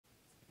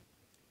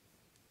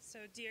So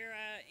dear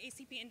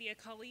ACP India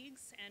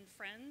colleagues and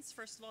friends,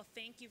 first of all,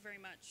 thank you very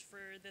much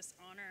for this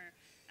honor,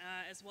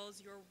 as well as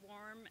your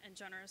warm and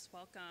generous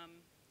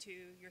welcome to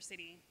your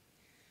city.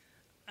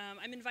 I'm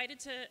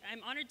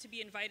honored to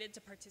be invited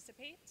to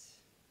participate.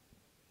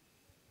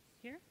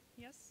 Here?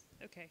 Yes?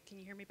 Okay, can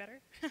you hear me better?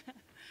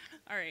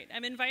 All right,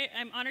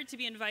 I'm honored to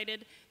be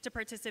invited to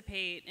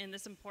participate in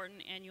this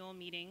important annual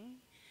meeting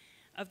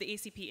of the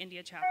ACP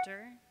India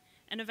chapter,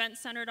 an event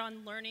centered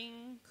on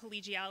learning,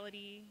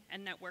 collegiality,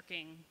 and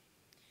networking.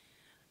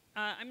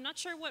 I'm not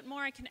sure what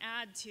more I can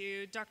add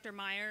to Dr.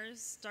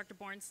 Myers, Dr.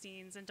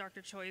 Bornstein's, and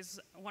Dr.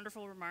 Choi's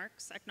wonderful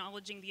remarks,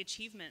 acknowledging the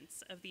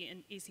achievements of the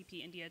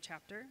ACP India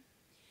chapter.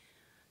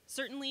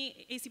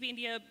 Certainly, ACP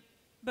India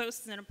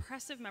boasts an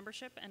impressive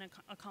membership and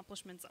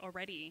accomplishments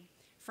already,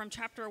 from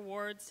chapter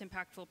awards to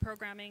impactful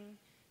programming,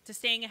 to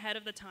staying ahead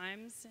of the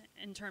times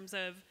in terms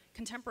of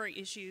contemporary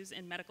issues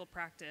in medical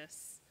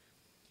practice.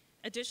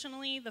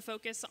 Additionally, the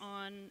focus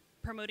on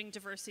promoting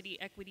diversity,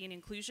 equity, and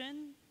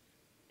inclusion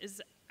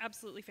is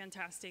absolutely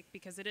fantastic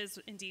because it is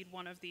indeed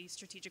one of the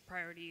strategic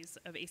priorities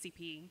of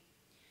ACP.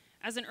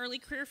 As an early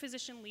career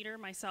physician leader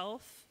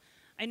myself,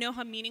 I know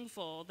how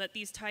meaningful that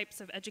these types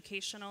of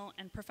educational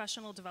and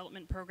professional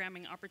development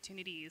programming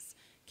opportunities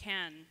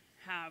can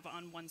have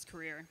on one's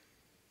career.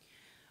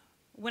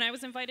 When I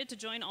was invited to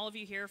join all of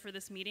you here for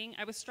this meeting,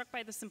 I was struck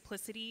by the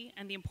simplicity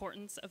and the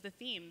importance of the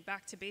theme,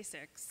 back to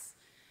basics.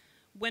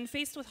 When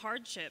faced with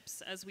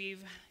hardships, as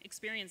we've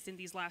experienced in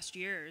these last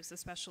years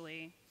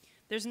especially,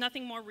 there's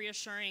nothing more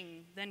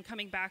reassuring than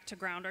coming back to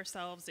ground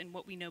ourselves in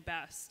what we know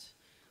best.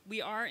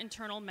 We are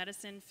internal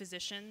medicine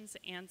physicians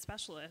and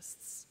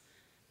specialists.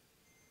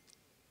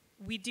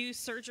 We do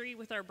surgery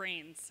with our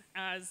brains,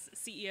 as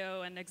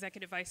CEO and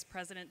Executive Vice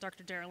President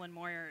Dr. Darylyn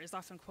Moyer is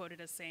often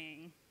quoted as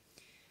saying.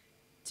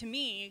 To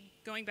me,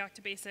 going back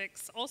to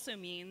basics also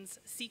means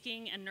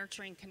seeking and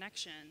nurturing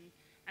connection,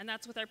 and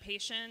that's with our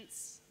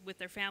patients, with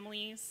their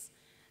families,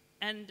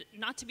 and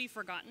not to be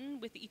forgotten,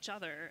 with each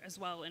other as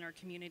well in our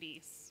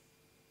communities.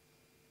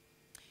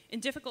 In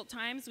difficult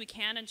times, we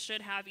can and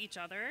should have each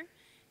other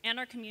and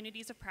our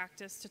communities of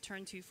practice to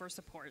turn to for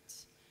support,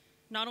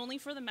 not only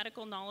for the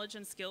medical knowledge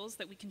and skills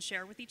that we can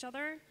share with each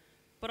other,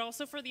 but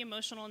also for the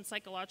emotional and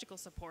psychological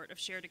support of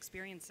shared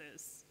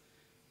experiences.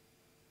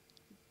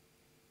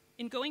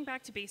 In going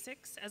back to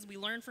basics, as we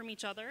learn from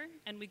each other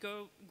and we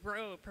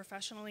grow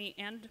professionally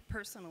and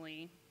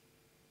personally,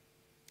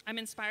 I'm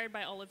inspired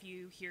by all of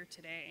you here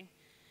today.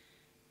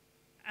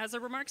 As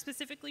a remark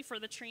specifically for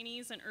the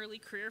trainees and early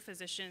career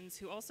physicians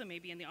who also may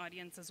be in the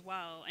audience as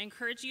well, I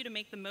encourage you to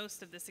make the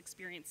most of this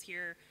experience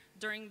here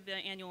during the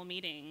annual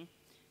meeting,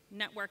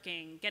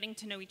 networking, getting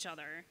to know each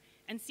other,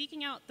 and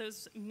seeking out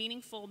those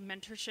meaningful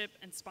mentorship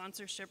and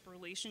sponsorship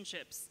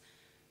relationships.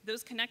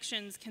 Those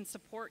connections can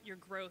support your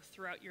growth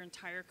throughout your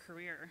entire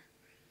career.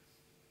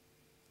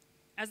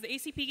 As the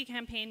ACP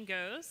campaign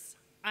goes,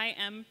 I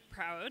am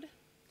proud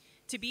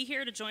to be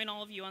here to join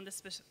all of you on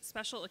this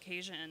special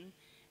occasion.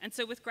 And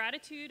so with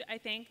gratitude, I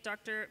thank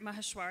Dr.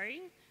 Maheshwari,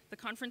 the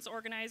conference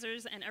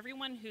organizers, and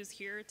everyone who's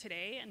here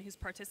today and who's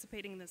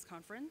participating in this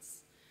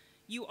conference.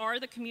 You are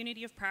the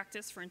community of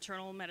practice for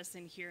internal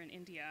medicine here in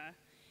India.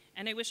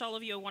 And I wish all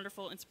of you a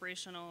wonderful,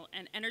 inspirational,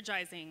 and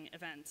energizing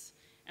event,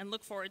 and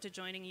look forward to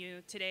joining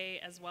you today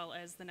as well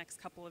as the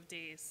next couple of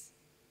days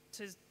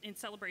in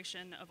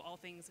celebration of all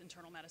things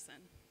internal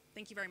medicine.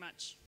 Thank you very much.